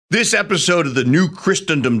This episode of the new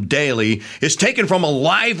Christendom Daily is taken from a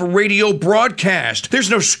live radio broadcast. There's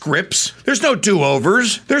no scripts, there's no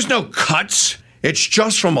do-overs, there's no cuts. It's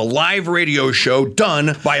just from a live radio show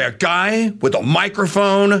done by a guy with a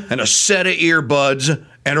microphone and a set of earbuds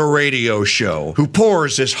and a radio show who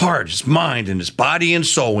pours his heart, his mind, and his body and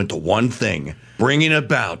soul into one thing, bringing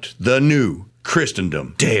about the new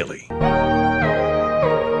Christendom Daily.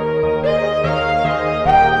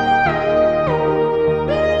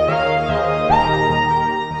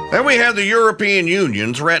 Then we have the European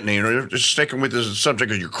Union threatening, just sticking with this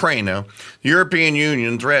subject of Ukraine now, the European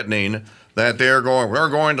Union threatening that we're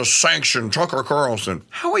going to sanction Tucker Carlson.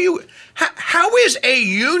 How is a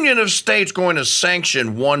union of states going to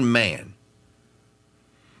sanction one man?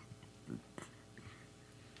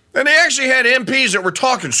 And they actually had MPs that were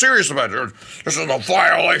talking serious about it. This is a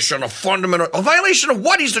violation of fundamental... A violation of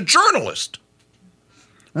what? He's a journalist.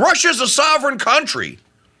 Russia's a sovereign country.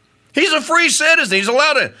 He's a free citizen. He's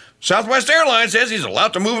allowed to... Southwest Airlines says he's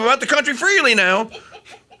allowed to move about the country freely now.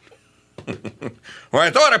 Well,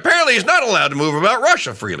 I thought apparently he's not allowed to move about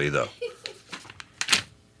Russia freely, though.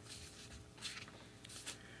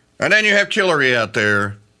 And then you have Hillary out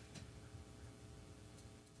there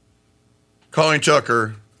calling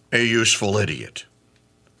Tucker a useful idiot.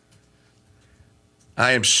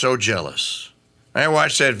 I am so jealous. I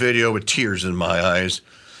watched that video with tears in my eyes,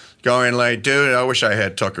 going like, dude, I wish I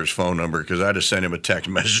had Tucker's phone number because I'd have sent him a text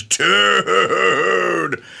message.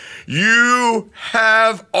 Dude, you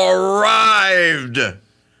have arrived. You've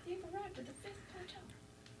arrived at the 5th hotel.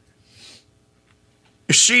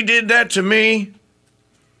 If she did that to me,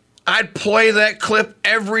 I'd play that clip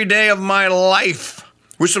every day of my life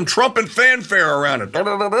with some trumpet fanfare around it.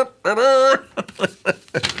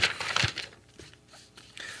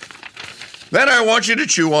 Then I want you to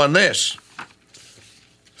chew on this.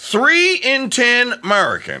 3 in 10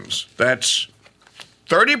 Americans, that's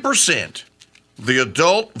 30%, the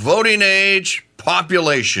adult voting age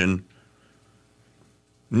population,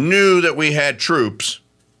 knew that we had troops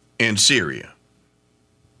in Syria.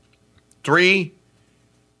 3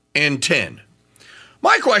 in 10.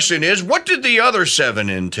 My question is, what did the other 7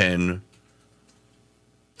 in 10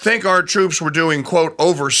 think our troops were doing, quote,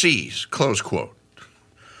 overseas, close quote?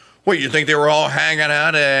 What, you think they were all hanging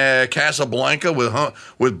out at Casablanca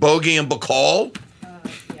with Bogey and Bacall?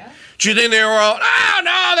 Yeah. Do you think they were all,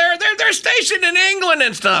 they're stationed in England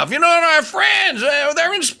and stuff. You know, our friends,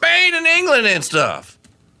 they're in Spain and England and stuff.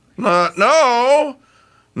 No.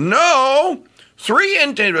 3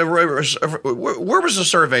 in 10, where was the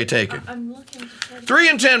survey taken? I'm looking. 3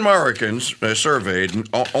 in 10 Americans surveyed,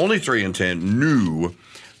 only 3 in 10 knew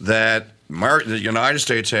that the United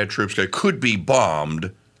States had troops that could be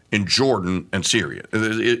bombed in Jordan and Syria,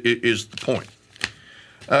 is the point.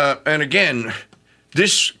 And again,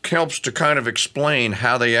 this helps to kind of explain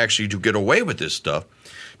how they actually do get away with this stuff,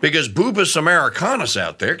 because Boobus Americanus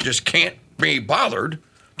out there just can't be bothered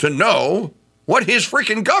to know what his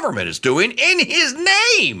freaking government is doing in his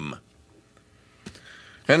name.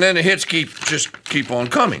 And then the hits keep on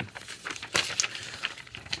coming.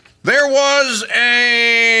 There was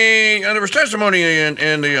testimony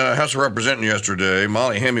in the House of Representatives yesterday.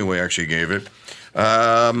 Molly Hemingway actually gave it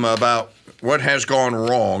about what has gone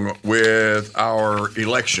wrong with our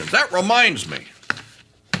elections. That reminds me.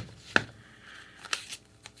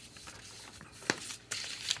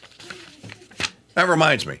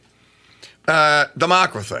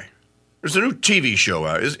 Democracy. There's a new TV show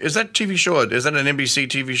out. Is that TV show? Is that an NBC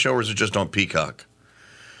TV show, or is it just on Peacock?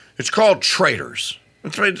 It's called Traitors.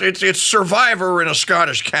 It's Survivor in a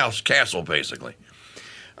Scottish castle, basically.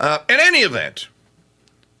 In any event,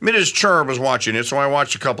 Ms. Chur was watching it, so I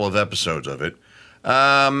watched a couple of episodes of it.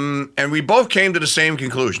 And we both came to the same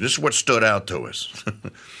conclusion. This is what stood out to us.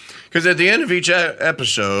 Because at the end of each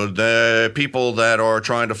episode, the people that are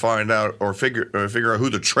trying to find out or figure out who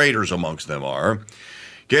the traitors amongst them are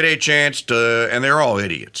get a chance to, and they're all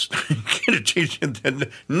idiots.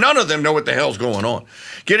 None of them know what the hell's going on.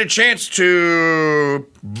 Get a chance to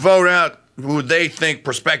vote out who they think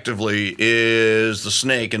prospectively is the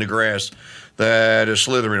snake in the grass that is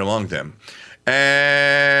slithering among them.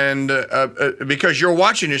 And because you're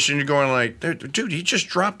watching this and you're going like, dude, he just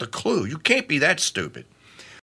dropped a clue. You can't be that stupid.